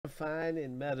find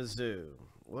in MetaZoo?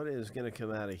 What is going to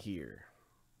come out of here?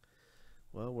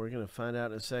 Well, we're going to find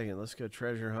out in a second. Let's go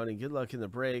treasure hunting. Good luck in the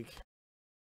break.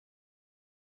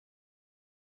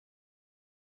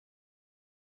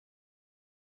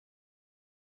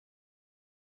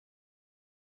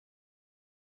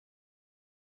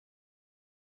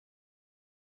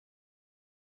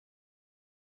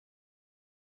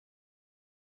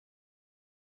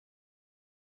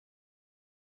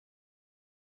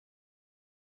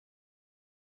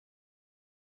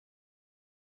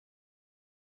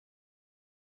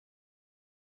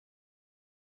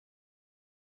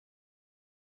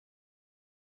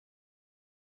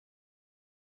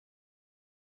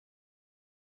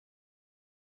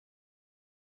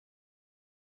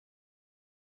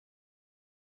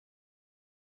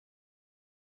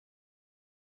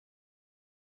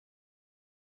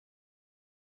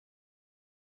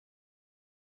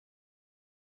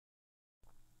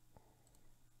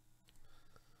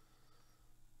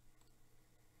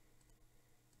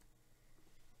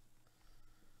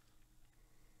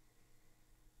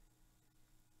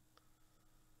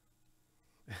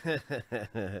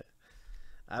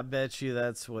 I bet you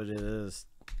that's what it is,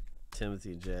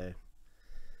 Timothy J.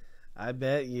 I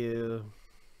bet you.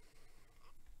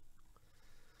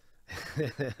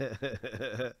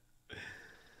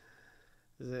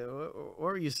 What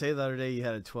were you saying the other day? You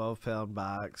had a 12-pound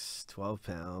box, 12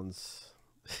 pounds.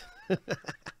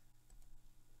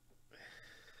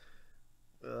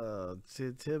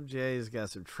 Tim J's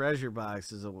got some treasure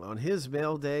boxes on his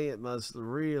mail day. It must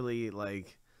really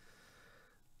like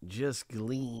just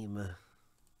gleam.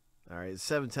 All right,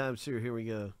 7 times through. Here we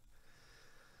go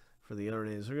for the owner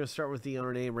names. We're gonna start with the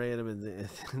owner name random and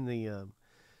the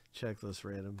checklist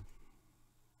random.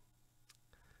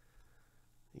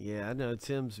 Yeah, I know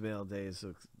Tim's mail days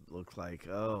look like,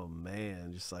 oh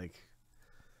man, just like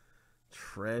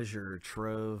treasure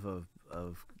trove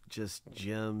of just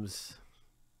gems.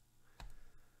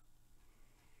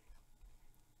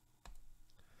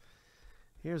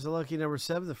 Here's a lucky number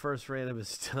 7. The first random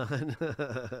is done.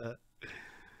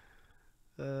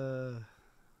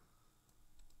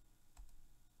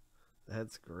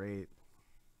 That's great.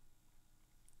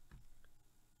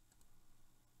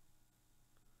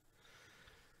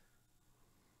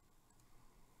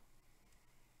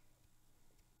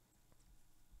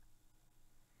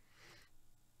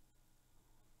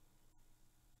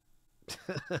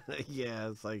 Yeah,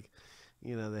 it's like,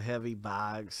 you know, the heavy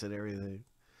box and everything.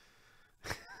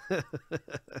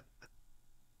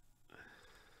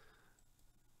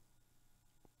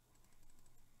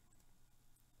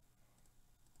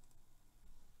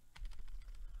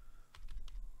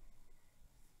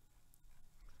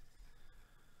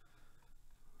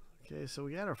 Okay, so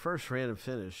we got our first random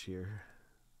finish here.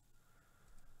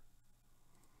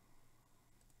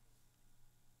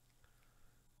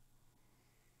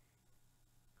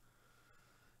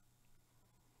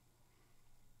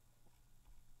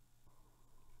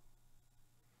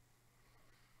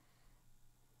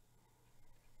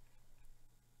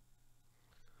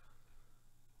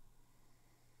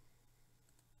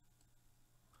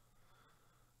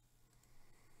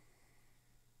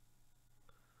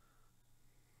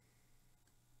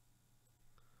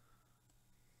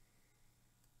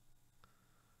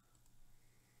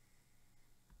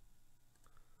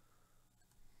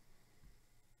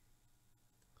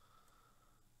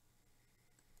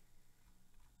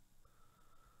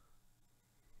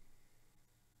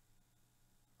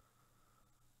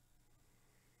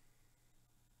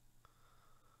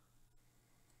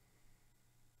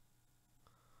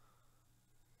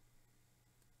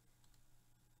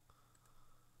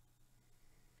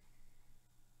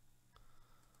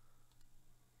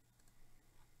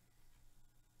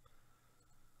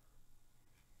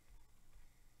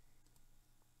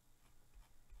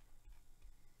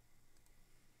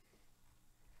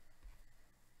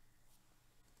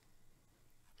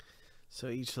 So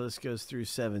each list goes through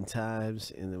 7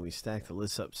 times, and then we stack the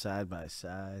lists up side by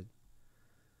side.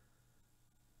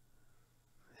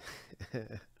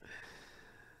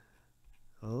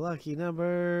 Lucky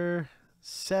number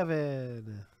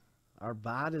 7. Our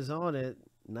bot is on it.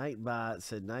 Nightbot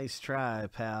said, nice try,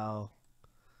 pal.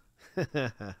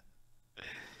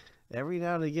 Every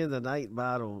now and again, the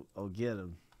Nightbot will get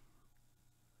him.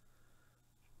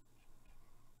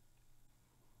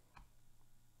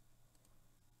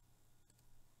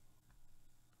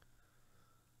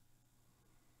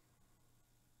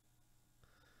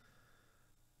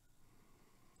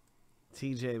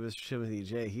 TJ, Mr. Timothy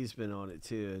J, he's been on it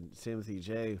too, and Timothy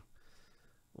J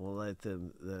will let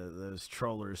those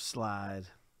trollers slide.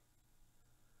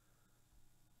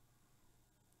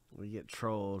 We get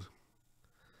trolled.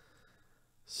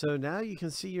 So now you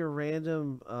can see your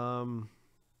random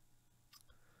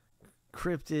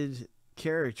cryptid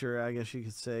character, I guess you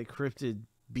could say, cryptid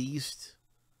beast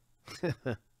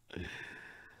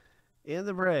in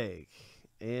the break.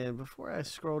 And before I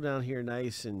scroll down here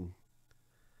nice and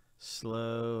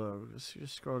slow,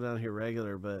 just scroll down here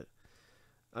regular, but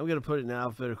I'm going to put it in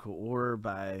alphabetical order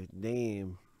by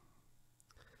name.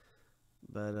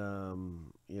 But,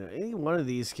 you know, any one of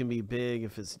these can be big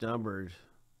if it's numbered.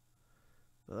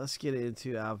 But let's get it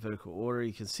into alphabetical order.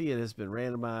 You can see it has been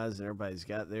randomized and everybody's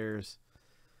got theirs.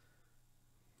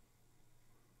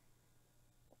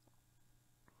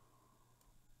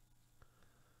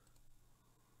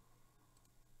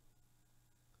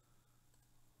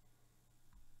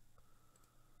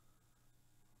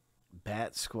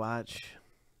 Bat Squatch.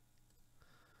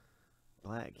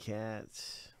 Black Cat.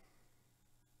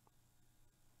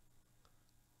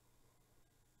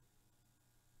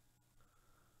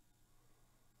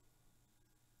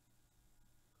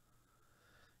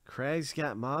 Craig's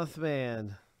got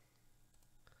Mothman.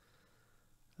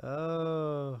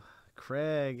 Oh,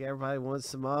 Craig. Everybody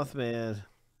wants the Mothman.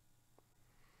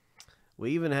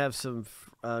 We even have some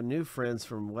new friends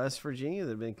from West Virginia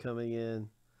that have been coming in.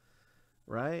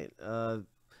 Right?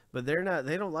 But they're not,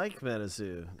 they don't like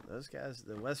MetaZoo. Those guys,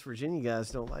 the West Virginia guys,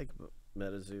 don't like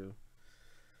MetaZoo.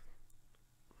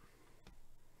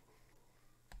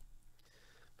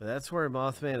 But that's where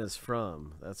Mothman is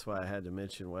from. That's why I had to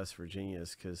mention West Virginia,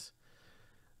 is because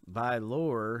by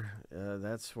lore,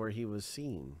 that's where he was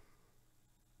seen.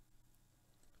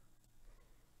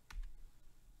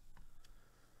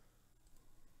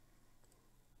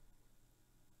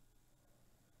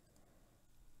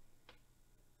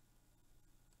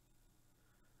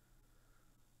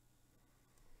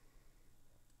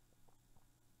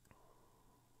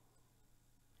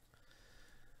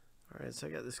 All right, so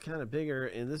I got this kind of bigger,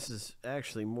 and this is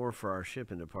actually more for our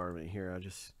shipping department here.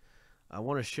 I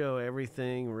want to show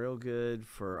everything real good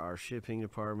for our shipping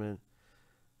department.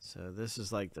 So this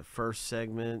is like the first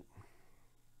segment.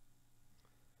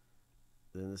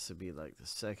 Then this would be like the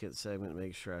second segment.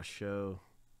 Make sure I show,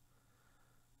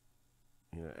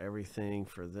 you know, everything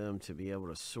for them to be able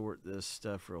to sort this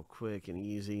stuff real quick and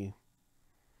easy.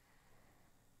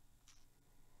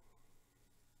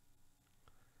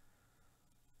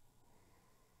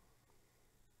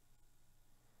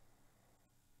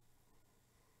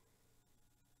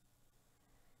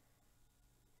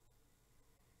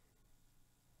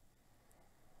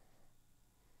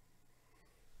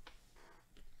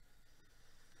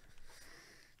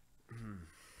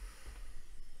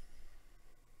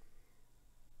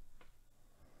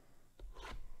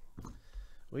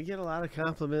 We get a lot of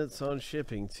compliments on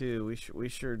shipping too. We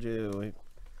sure do.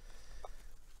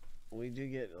 We do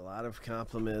get a lot of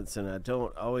compliments, and I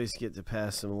don't always get to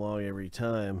pass them along every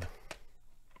time.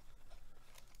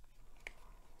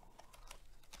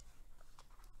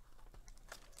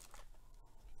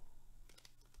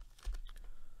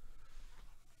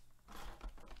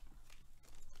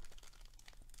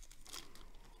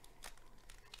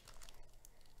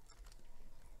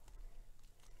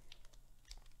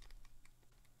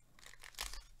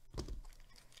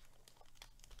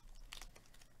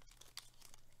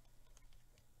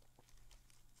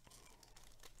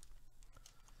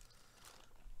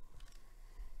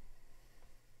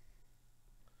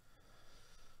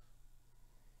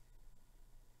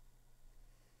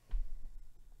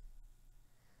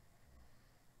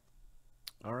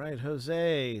 All right,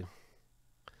 Jose.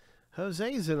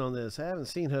 Jose's in on this. I haven't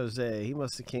seen Jose. He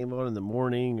must have came on in the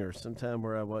morning or sometime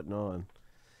where I wasn't on.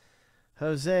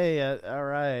 Jose, all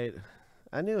right.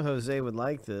 I knew Jose would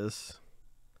like this.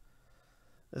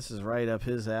 This is right up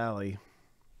his alley.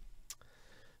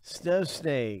 Snow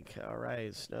Snake. All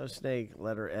right, Snow Snake,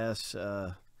 letter S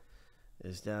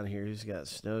is down here. He's got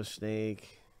Snow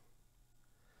Snake.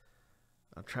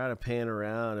 I'll try to pan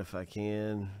around if I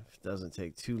can, if it doesn't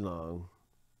take too long,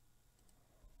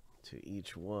 to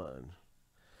each one.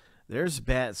 There's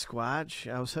Bat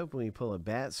Squatch. I was hoping we pull a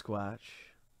Bat Squatch.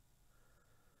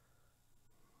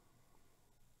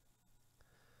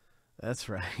 That's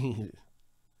right.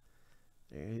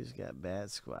 There, he's got Bat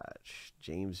Squatch.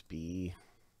 James B.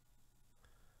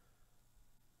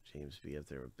 James B up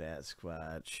there with Bat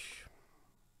Squatch.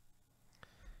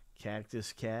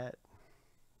 Cactus Cat.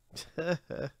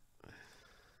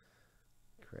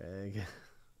 Craig.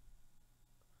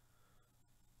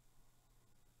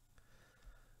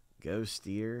 Ghost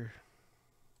Deer.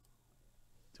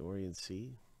 Dorian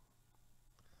C.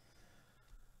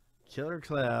 Killer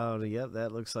Clown. Yep,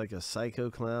 that looks like a psycho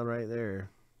clown right there.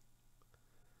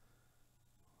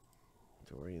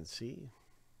 Dorian C.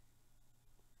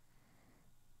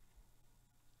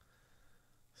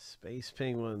 Space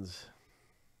Penguins.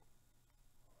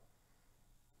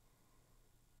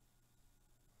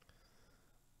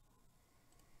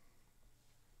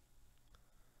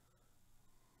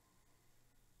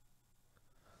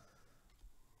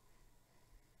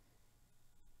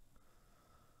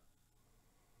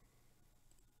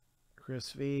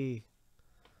 Chris V.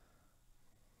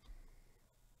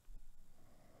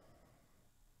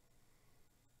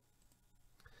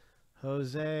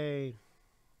 Jose.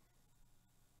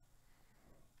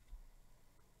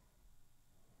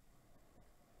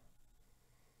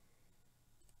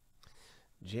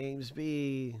 James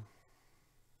B.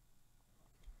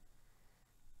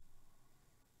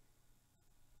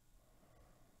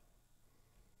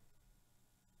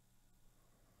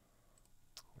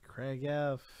 Craig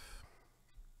F.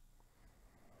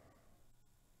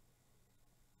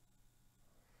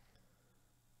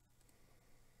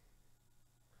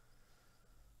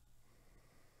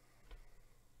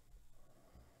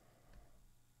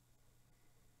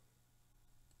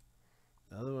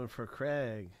 Another one for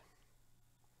Craig.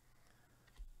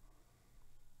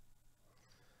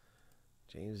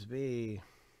 James B.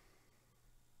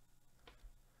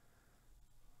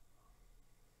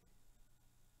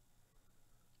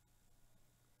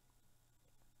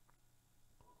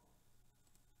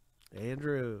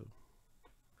 Andrew.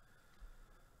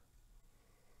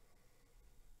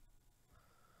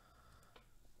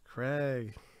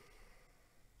 Craig.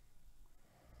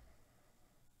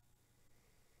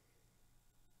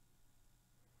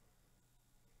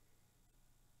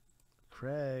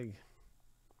 Craig.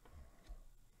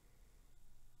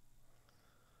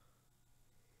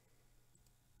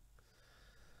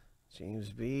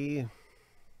 James B.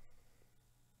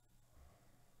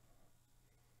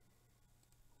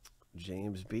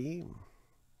 James B.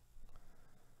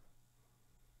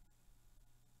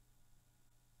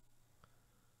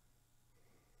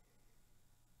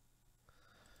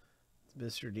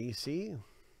 Mr. DC.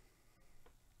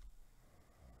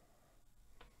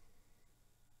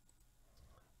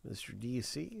 Mr.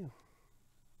 DC.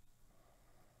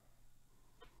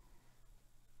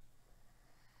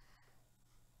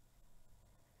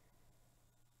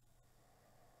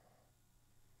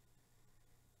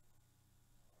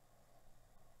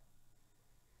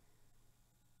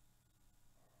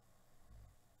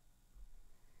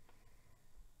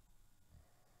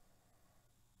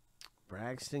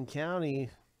 Braxton County.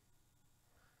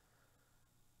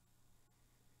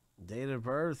 Date of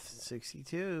birth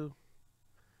 62.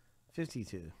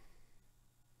 52.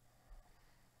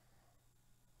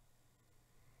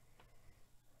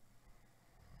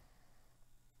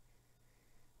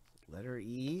 Letter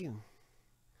E.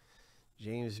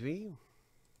 James V.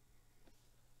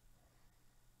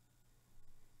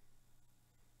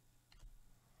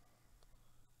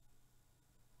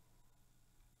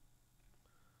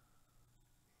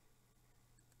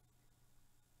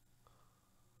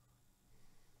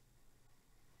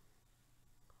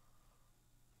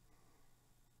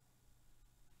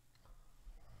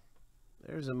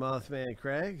 There's a Mothman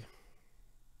Craig.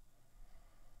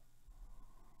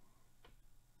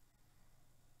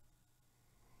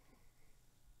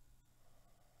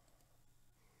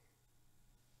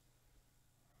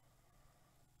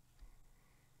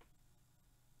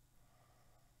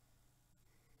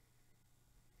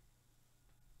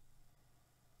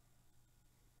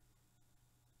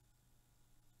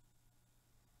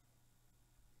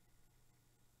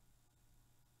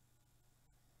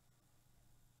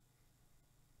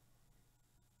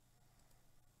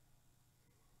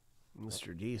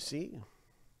 Mr. DC.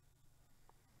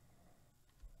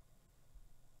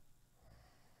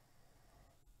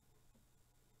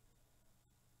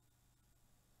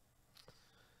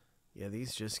 Yeah,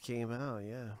 these just came out,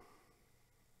 yeah.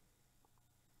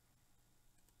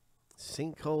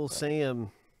 Sinkhole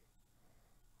Sam.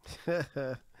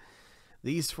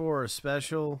 These four are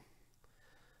special.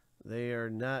 They are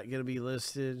not going to be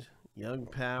listed. Young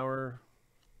Power.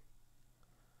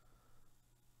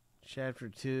 Chapter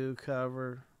 2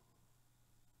 cover.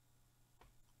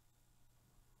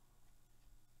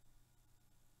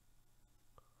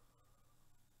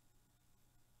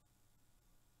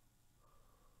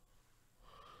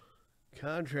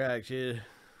 Contracted.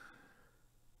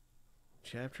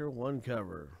 Chapter 1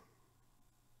 cover.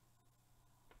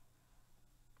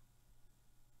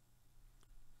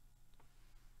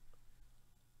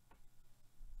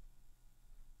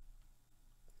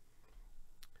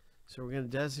 So we're going to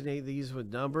designate these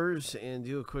with numbers and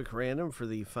do a quick random for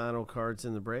the final cards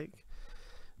in the break.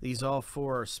 These all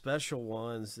four are special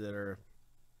ones that are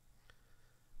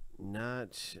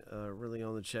not really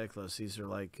on the checklist. These are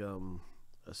like a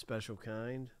special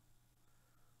kind.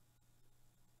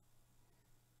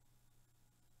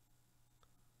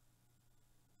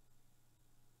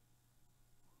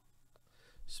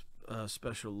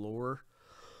 Special lore.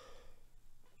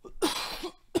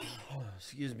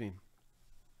 Excuse me.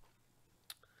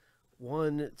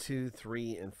 1, 2,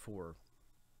 3, and 4.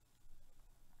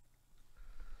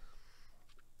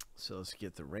 So let's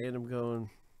get the random going.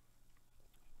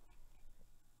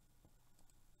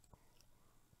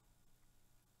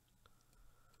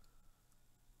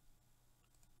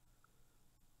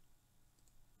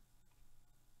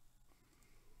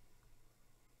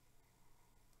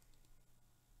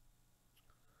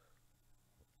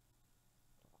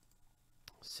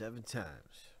 Seven times.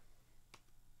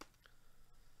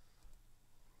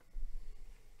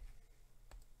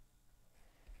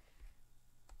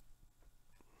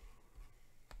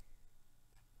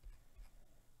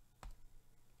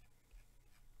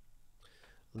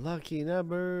 Lucky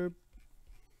number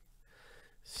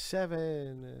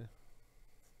 7.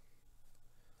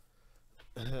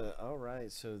 All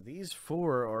right, so these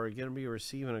 4 are going to be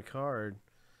receiving a card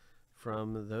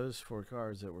from those 4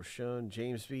 cards that were shown.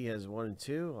 James B has 1 and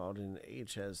 2. Alden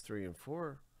H has 3 and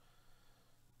 4.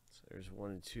 So there's 1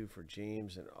 and 2 for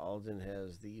James, and Alden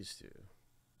has these 2.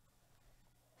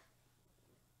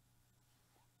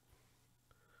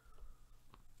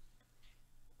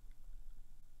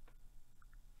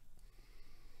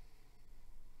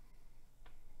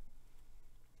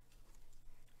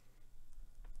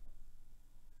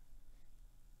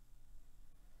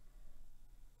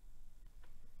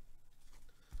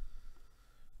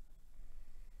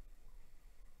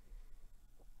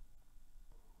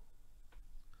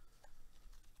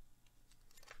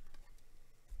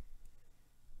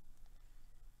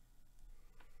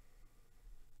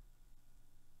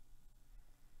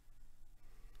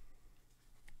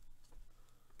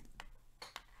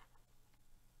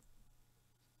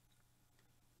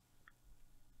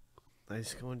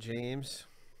 Nice going, James.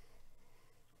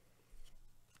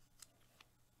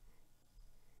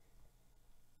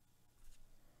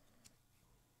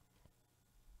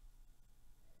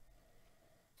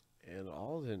 And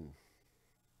Alden.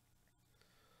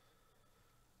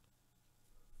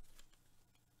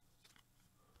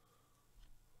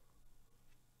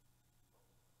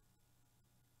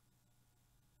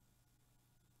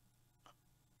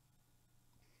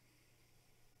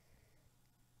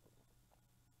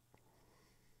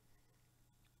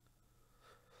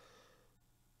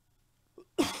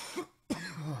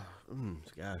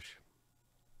 Gosh.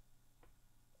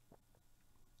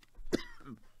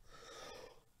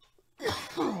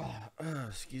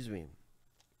 Excuse me.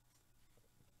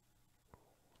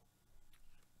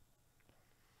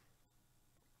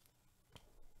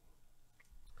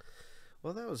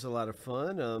 Well, that was a lot of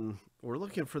fun. We're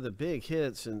looking for the big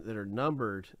hits that are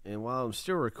numbered, and while I'm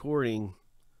still recording,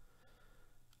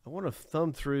 I want to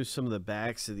thumb through some of the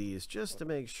backs of these just to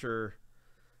make sure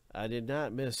I did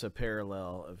not miss a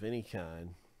parallel of any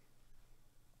kind.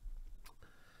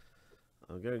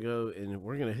 I'm going to go and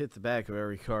we're going to hit the back of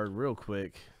every card real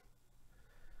quick.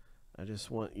 I just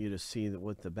want you to see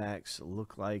what the backs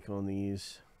look like on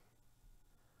these.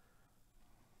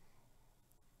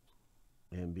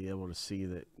 And be able to see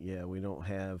that, yeah, we don't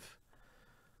have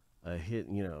a hit,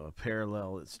 a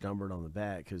parallel that's numbered on the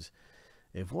back. Because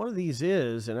if one of these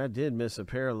is, and I did miss a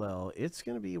parallel, it's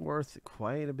going to be worth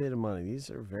quite a bit of money. These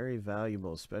are very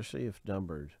valuable, especially if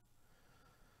numbered.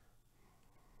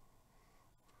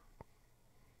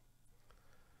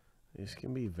 These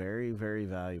can be very, very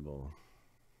valuable.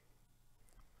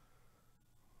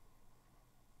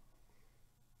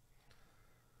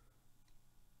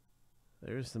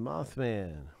 There's the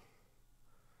Mothman.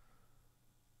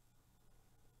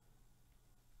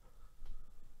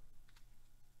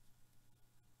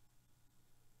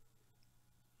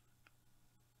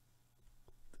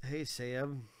 Hey,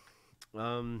 Sam.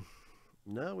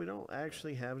 No, we don't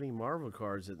actually have any Marvel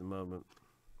cards at the moment.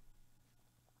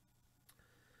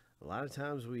 A lot of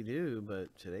times we do,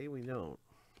 but today we don't.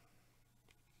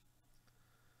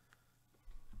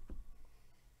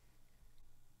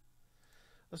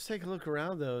 Let's take a look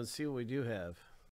around, though, and see what we do have.